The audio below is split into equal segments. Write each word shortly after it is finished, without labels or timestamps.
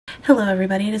Hello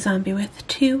everybody, it is Zombie with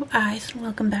two eyes and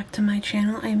welcome back to my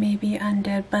channel. I may be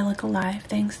undead but I look alive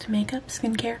thanks to makeup,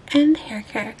 skincare, and hair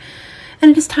care.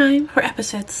 And it is time for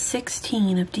episode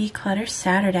 16 of Declutter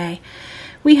Saturday.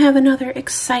 We have another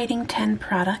exciting 10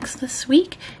 products this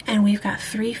week, and we've got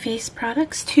 3 face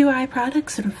products, 2 eye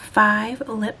products, and 5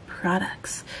 lip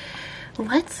products.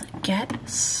 Let's get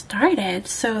started.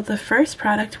 So the first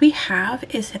product we have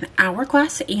is an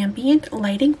Hourglass Ambient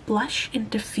Lighting Blush in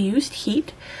Diffused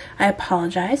Heat. I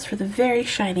apologize for the very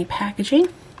shiny packaging.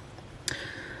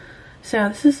 So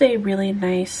this is a really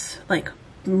nice, like,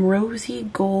 rosy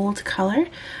gold color.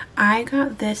 I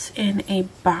got this in a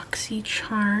boxy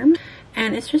charm,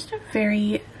 and it's just a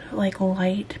very like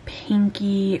light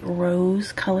pinky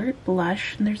rose colored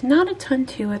blush, and there's not a ton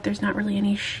to it. There's not really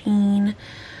any sheen.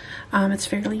 It's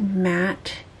fairly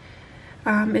matte.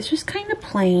 It's just kind of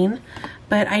plain,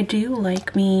 but I do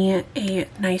like me a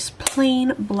nice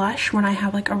plain blush when I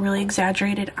have like a really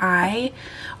exaggerated eye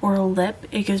or a lip.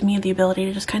 It gives me the ability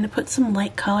to just kind of put some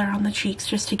light color on the cheeks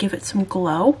just to give it some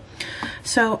glow.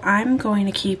 So I'm going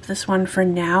to keep this one for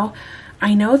now.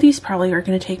 I know these probably are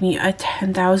going to take me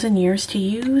 10,000 years to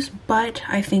use, but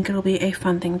I think it'll be a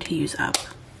fun thing to use up.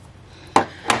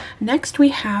 Next we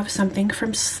have something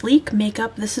from Sleek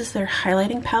Makeup. This is their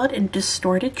highlighting palette in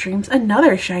Distorted Dreams,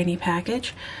 another shiny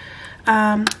package.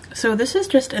 So this is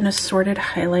just an assorted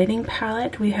highlighting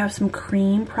palette. We have some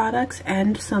cream products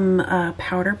and some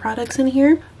powder products in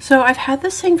here. So I've had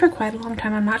this thing for quite a long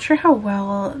time. I'm not sure how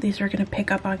well these are going to pick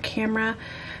up on camera.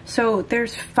 So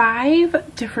there's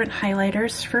 5 different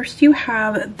highlighters. First you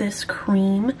have this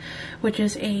cream, which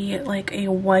is like a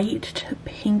white to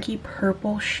pinky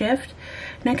purple shift.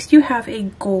 Next you have a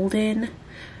golden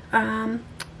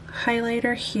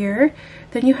highlighter here.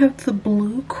 Then you have the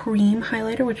blue cream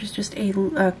highlighter, which is just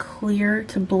a clear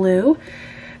to blue.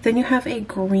 Then you have a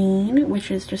green, which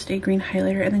is just a green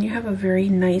highlighter. And then you have a very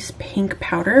nice pink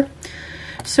powder.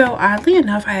 So oddly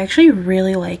enough, I actually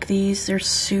really like these. They're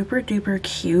super duper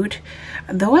cute.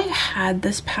 Though I had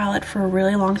this palette for a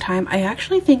really long time, I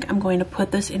actually think I'm going to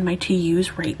put this in my to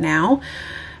use right now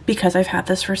because I've had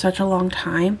this for such a long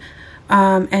time.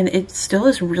 And it still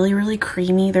is really, really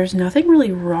creamy. There's nothing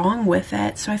really wrong with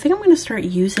it. So I think I'm going to start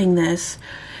using this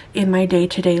in my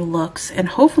day-to-day looks, and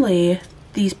hopefully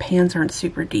these pans aren't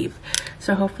super deep.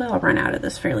 So hopefully I'll run out of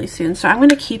this fairly soon. So I'm going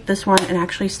to keep this one and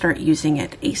actually start using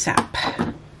it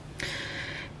ASAP.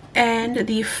 And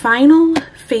the final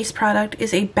face product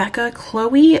is a Becca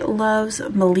Chloe Loves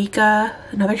Malika,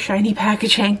 another shiny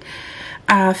packaging,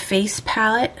 face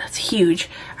palette. That's huge.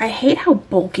 I hate how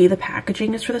bulky the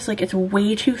packaging is for this. Like, it's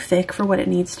way too thick for what it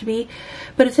needs to be,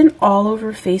 but it's an all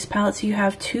over face palette. So you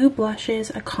have 2 blushes,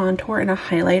 a contour, and a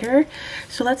highlighter.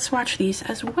 So let's swatch these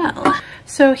as well.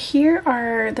 So here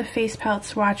are the face palette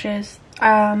swatches.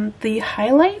 The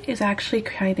highlight is actually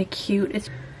kind of cute.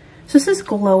 So this is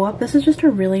Glow Up. This is just a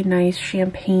really nice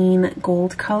champagne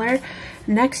gold color.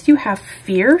 Next you have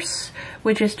Fierce,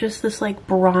 which is just this like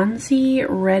bronzy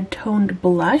red toned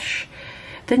blush.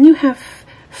 Then you have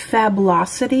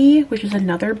Fabulosity, which is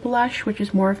another blush, which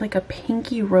is more of like a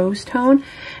pinky rose tone.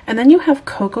 And then you have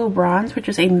Cocoa Bronze, which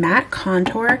is a matte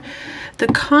contour. The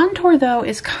contour though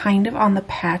is kind of on the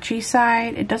patchy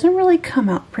side. It doesn't really come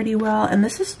out pretty well, and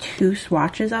this is 2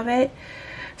 swatches of it.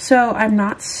 So I'm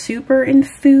not super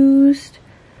enthused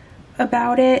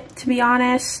about it, to be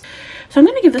honest. So I'm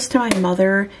going to give this to my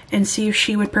mother and see if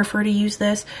she would prefer to use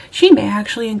this. She may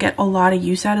actually get a lot of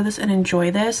use out of this and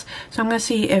enjoy this. So I'm going to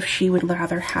see if she would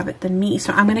rather have it than me.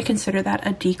 So I'm going to consider that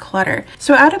a declutter.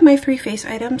 So out of my 3 face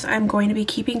items, I'm going to be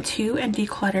keeping 2 and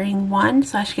decluttering 1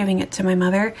 / giving it to my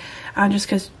mother. Just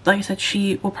because, like I said,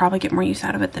 she will probably get more use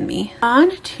out of it than me. On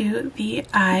to the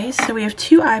eyes. So we have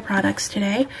 2 eye products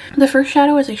today. The first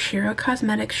shadow is a Shiro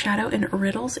Cosmetics shadow in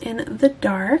Riddles in the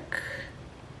Dark.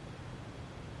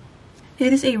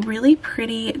 It is a really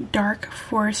pretty dark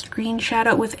forest green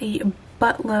shadow with a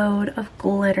buttload of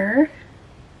glitter.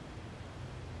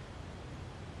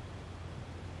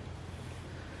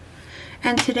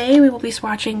 And today we will be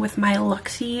swatching with my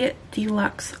Luxie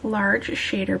Deluxe Large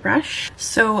Shader Brush.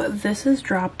 So this is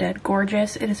drop dead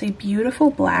gorgeous. It is a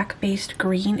beautiful black based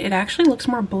green. It actually looks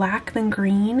more black than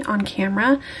green on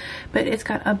camera, but it's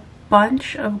got a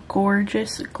bunch of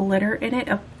gorgeous glitter in it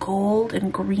of gold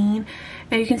and green,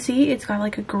 and you can see it's got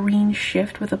like a green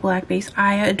shift with a black base.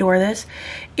 I adore this.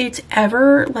 It's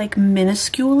ever like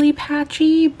minusculely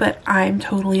patchy, but I'm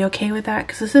totally okay with that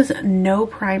because this is no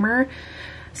primer.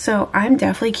 So I'm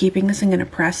definitely keeping this and gonna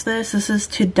press this. This is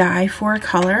To Die For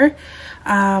color.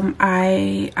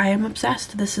 I am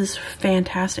obsessed. This is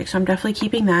fantastic, so I'm definitely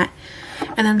keeping that.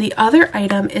 And then the other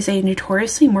item is a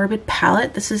Notoriously Morbid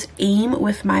palette. This is Aim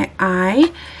With My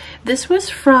Eye. This was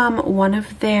from one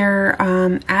of their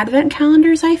advent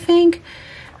calendars, I think.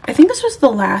 I think this was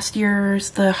the last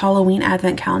year's, the Halloween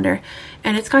advent calendar,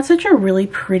 and it's got such a really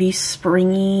pretty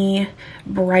springy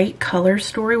bright color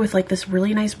story with like this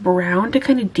really nice brown to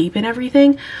kind of deepen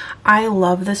everything. I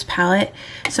love this palette,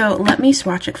 so let me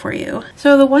swatch it for you.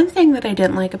 So the one thing that I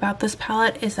didn't like about this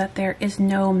palette is that there is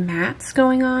no mattes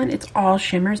going on. It's all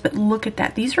shimmers, but look at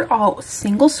that. These are all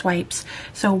single swipes,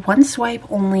 so one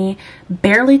swipe only,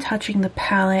 barely touching the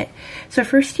palette. So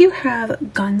first you have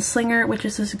Gunslinger, which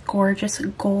is this gorgeous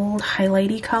gold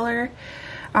highlighty color.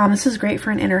 This is great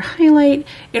for an inner highlight.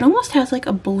 It almost has like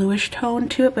a bluish tone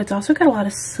to it, but it's also got a lot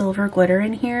of silver glitter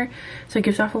in here, so it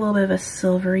gives off a little bit of a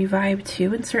silvery vibe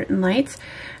too in certain lights.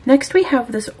 Next we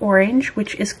have this orange,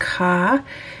 which is Ka,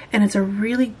 and it's a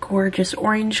really gorgeous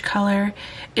orange color.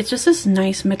 It's just this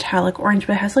nice metallic orange,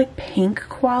 but it has like pink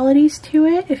qualities to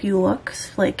it if you look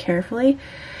like carefully.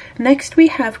 Next we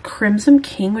have Crimson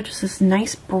King, which is this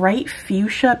nice bright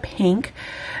fuchsia pink.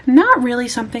 Not really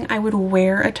something I would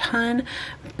wear a ton,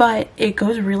 but it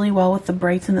goes really well with the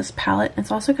brights in this palette.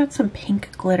 It's also got some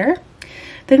pink glitter.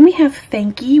 Then we have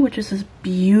Thanky, which is this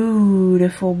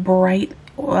beautiful bright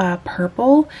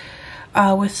purple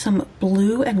with some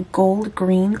blue and gold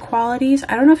green qualities.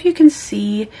 I don't know if you can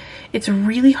see, it's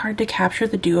really hard to capture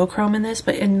the duochrome in this,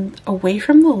 but away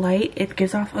from the light it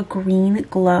gives off a green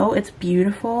glow. It's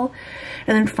beautiful.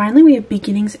 And then finally we have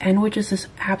Beginning's End, which is this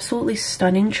absolutely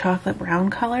stunning chocolate brown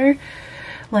color.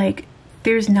 Like,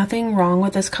 there's nothing wrong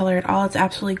with this color at all. It's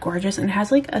absolutely gorgeous, and it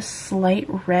has like a slight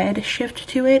red shift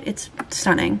to it. It's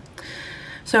stunning.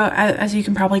 So as you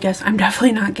can probably guess, I'm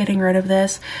definitely not getting rid of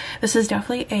this. This is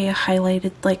definitely a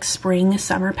highlighted like spring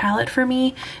summer palette for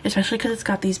me, especially because it's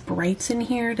got these brights in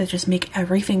here that just make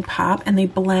everything pop, and they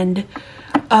blend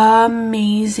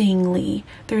amazingly.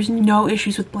 There's no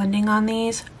issues with blending on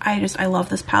these. I love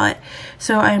this palette.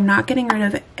 So I am not getting rid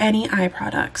of any eye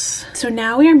products. So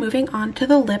now we are moving on to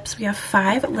the lips. We have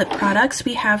 5 lip products.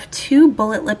 We have 2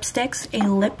 bullet lipsticks, a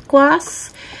lip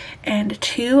gloss, and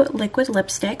 2 liquid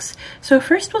lipsticks. So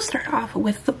first we'll start off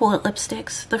with the bullet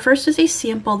lipsticks. The first is a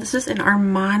sample. This is an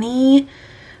Armani,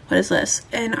 what is this?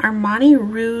 An Armani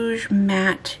Rouge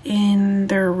Matte in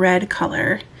their red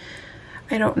color.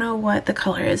 I don't know what the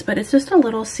color is, but it's just a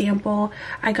little sample.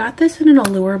 I got this in an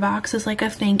Allure box as like a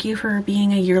thank you for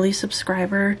being a yearly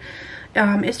subscriber.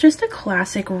 It's just a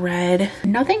classic red.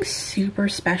 Nothing super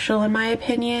special in my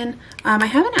opinion. I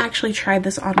haven't actually tried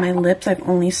this on my lips. I've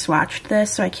only swatched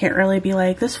this, so I can't really be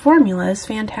like, this formula is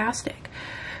fantastic.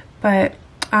 But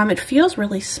it feels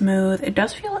really smooth. It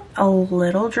does feel a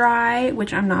little dry,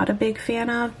 which I'm not a big fan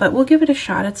of, but we'll give it a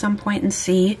shot at some point and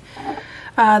see.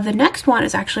 The next one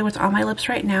is actually what's on my lips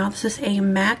right now. This is a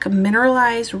MAC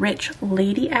Mineralized Rich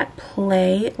Lady at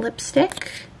Play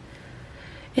lipstick.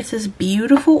 It's this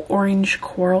beautiful orange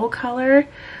coral color.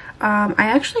 I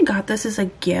actually got this as a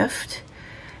gift,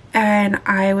 and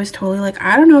I was totally like,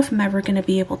 I don't know if I'm ever going to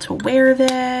be able to wear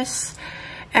this.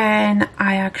 And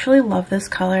I actually love this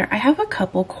color. I have a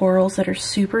couple corals that are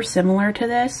super similar to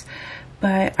this,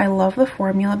 but I love the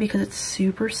formula because it's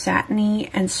super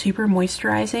satiny and super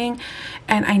moisturizing,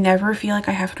 and I never feel like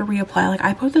I have to reapply. Like,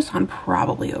 I put this on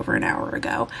probably over an hour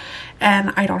ago,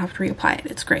 and I don't have to reapply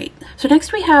it. It's great. So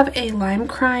next we have a Lime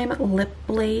Crime Lip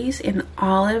Blaze in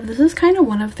Olive. This is kind of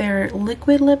one of their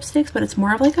liquid lipsticks, but it's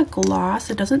more of like a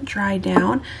gloss. It doesn't dry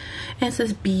down. And it's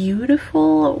this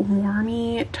beautiful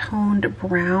warmy toned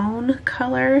brown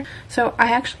color. So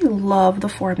I actually love the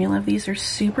formula of these. They're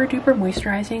super duper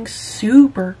moisturizing,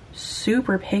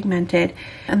 super pigmented,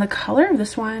 and the color of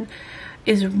this one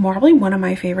is probably one of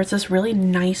my favorites. This really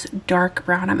nice dark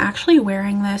brown. I'm actually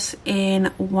wearing this in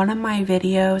one of my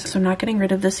videos, so I'm not getting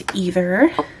rid of this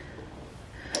either.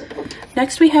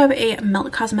 Next we have a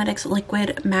Melt Cosmetics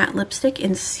liquid matte lipstick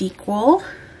in Sequel.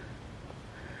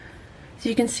 So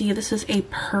you can see this is a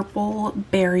purple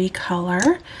berry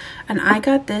color, and I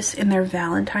got this in their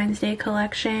Valentine's Day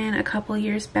collection a couple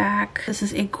years back. This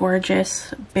is a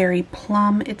gorgeous berry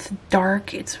plum. It's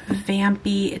dark, it's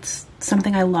vampy, it's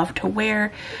something I love to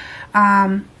wear.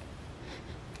 And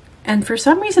for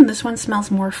some reason this one smells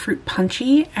more fruit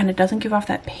punchy, and it doesn't give off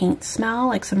that paint smell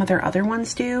like some of their other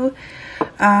ones do.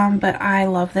 But I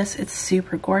love this. It's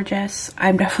super gorgeous.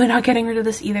 I'm definitely not getting rid of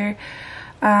this either.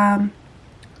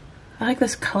 I like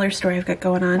this color story I've got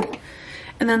going on.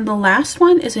 And then the last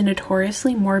one is a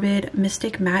Notoriously Morbid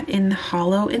Mystic Matte in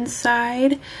Hollow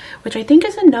Inside, which I think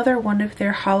is another one of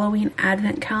their Halloween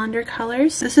Advent Calendar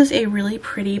colors. This is a really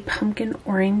pretty pumpkin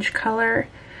orange color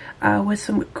with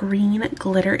some green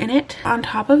glitter in it. On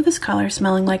top of this color,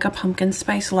 smelling like a pumpkin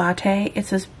spice latte,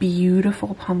 it's this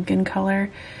beautiful pumpkin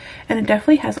color. And it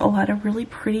definitely has a lot of really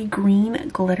pretty green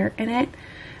glitter in it.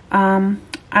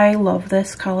 I love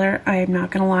this color. I am not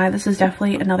gonna lie, this is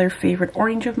definitely another favorite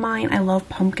orange of mine. I love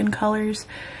pumpkin colors.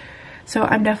 So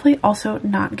I'm definitely also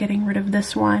not getting rid of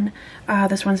this one.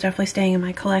 This one's definitely staying in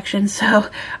my collection, so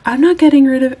I'm not getting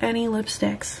rid of any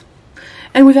lipsticks.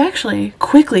 And we've actually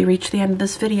quickly reached the end of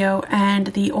this video, and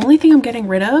the only thing I'm getting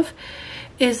rid of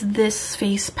is this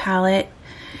face palette.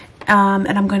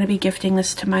 And I'm going to be gifting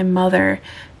this to my mother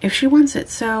if she wants it.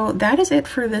 So that is it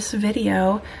for this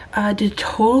video.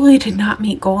 Totally did not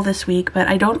meet goal this week, but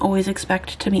I don't always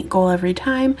expect to meet goal every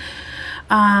time.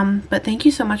 But thank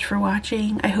you so much for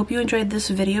watching. I hope you enjoyed this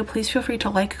video. Please feel free to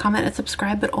like, comment, and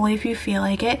subscribe, but only if you feel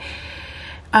like it.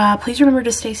 Please remember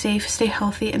to stay safe, stay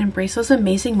healthy, and embrace those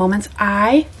amazing moments.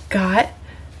 I got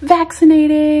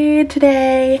vaccinated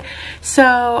today,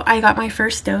 so I got my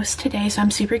first dose today, so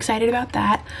I'm super excited about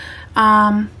that.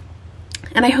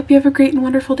 And I hope you have a great and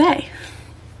wonderful day.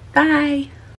 Bye.